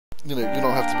you know, you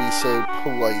don't have to be so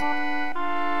polite.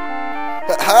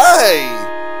 Hi!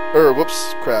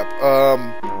 Whoops, crap.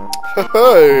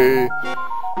 Hey!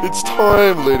 It's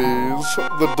time, ladies.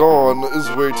 The dawn is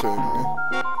waiting.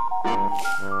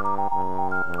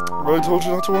 I told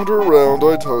you not to wander around,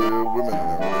 I tell you, women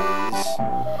nowadays.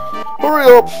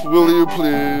 Hurry up, will you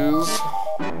please?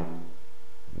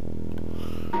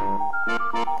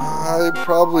 I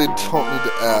probably don't need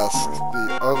to ask.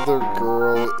 The other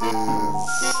girl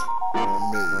is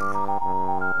me.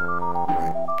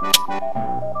 Right.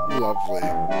 Lovely.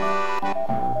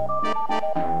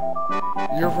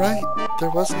 You're right.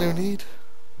 There was no need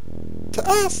to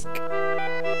ask.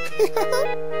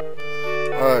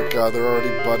 Oh god, they're already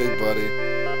buddy-buddy.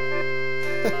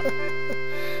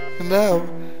 No,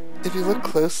 if you look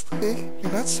closely,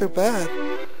 you're not so bad.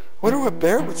 Wonder what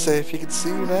Barrett would say if he could see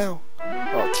you now.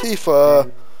 Oh,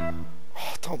 Tifa!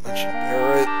 Oh, don't mention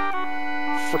Barrett.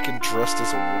 Frickin' dressed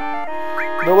as a...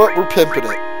 You know what? We're pimping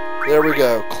it. There we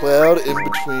go. Cloud in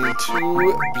between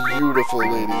two beautiful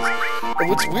ladies. And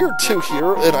what's weird, too,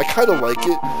 here, and I kind of like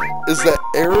it, is that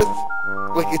Aerith...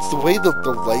 Like, it's the way that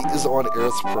the light is on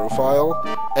Aerith's profile,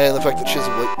 and the fact that she has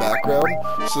a white background,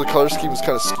 so the color scheme is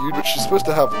kind of skewed, but she's supposed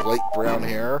to have light brown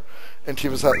hair, and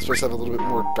Tifa's supposed to have a little bit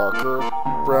more darker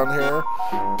brown hair.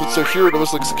 But so here it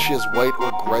almost looks like she has white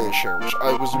or grayish hair, which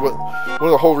one of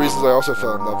the whole reasons I also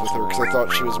fell in love with her, because I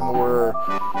thought she was more,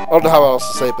 I don't know how else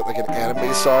to say it, but like an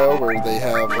anime style, where they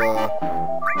have,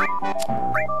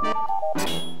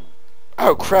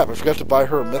 oh crap, I forgot to buy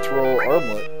her a mithril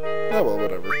armlet. Oh well,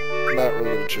 whatever. Not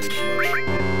really gonna change much.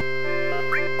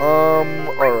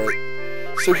 Alright.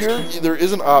 So here, there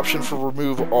is an option for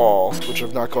remove all, which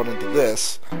I've not gone into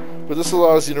this, but this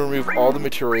allows you to remove all the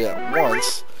materia at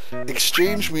once.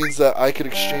 Exchange means that I could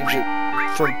exchange it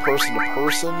from person to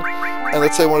person, and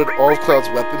let's say I wanted all of Cloud's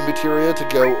weapon materia to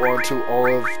go onto all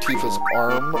of Tifa's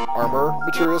armor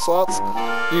materia slots,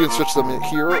 you can switch them in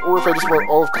here, or if I just want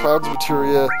all of Cloud's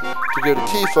materia to go to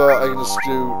Tifa, I can just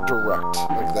do direct,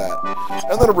 like that.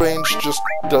 And then arrange just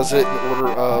does it in order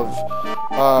of,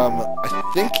 I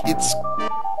think it's,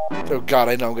 oh god,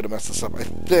 I know I'm gonna mess this up, I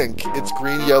think it's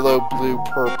green, yellow, blue,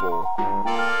 purple.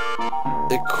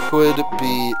 It could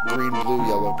be green, blue,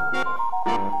 yellow, purple.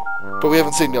 But we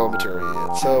haven't seen yellow materia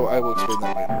yet, so I will explain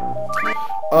that later.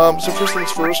 So first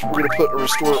things first, we're going to put a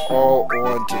restore all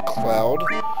onto Cloud,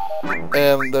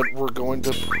 and then we're going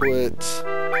to put,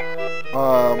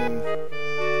 oh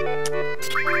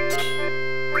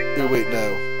wait,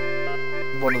 no.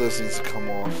 One of those needs to come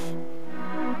off.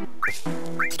 I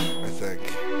think.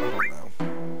 I don't know.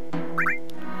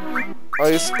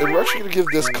 Ice, and we're actually going to give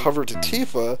this cover to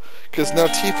Tifa, because now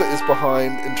Tifa is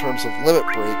behind in terms of limit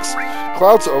breaks.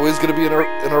 Cloud's always going to be in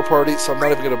our party, so I'm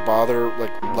not even going to bother,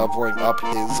 like, leveling up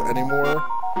his anymore.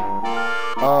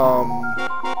 I'm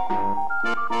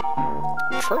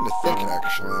trying to think,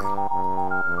 actually.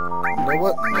 You know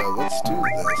what? No, let's do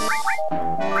this.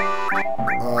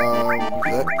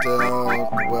 Vet down,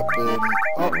 weapon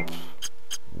up.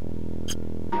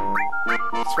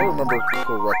 If I remember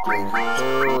correctly,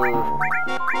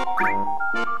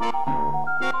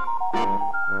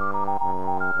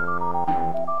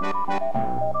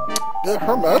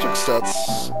 her magic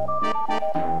stats.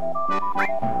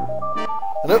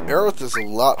 I know Aerith is a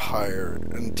lot higher,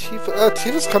 and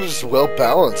Tifa's kind of just well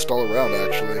balanced all around,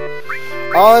 actually.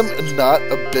 I'm not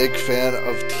a big fan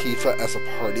of Tifa as a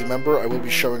party member. I will be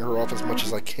showing her off as much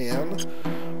as I can.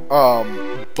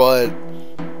 But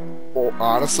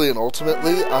honestly and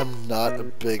ultimately, I'm not a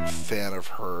big fan of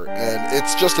her, and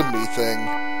it's just a me thing,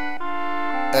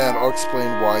 and I'll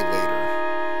explain why later.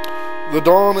 The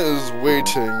Dawn is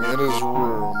waiting in his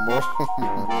room.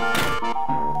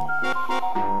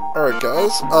 Alright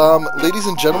guys, ladies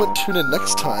and gentlemen, tune in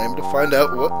next time to find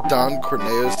out what Don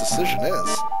Corneo's decision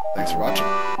is. Thanks for watching.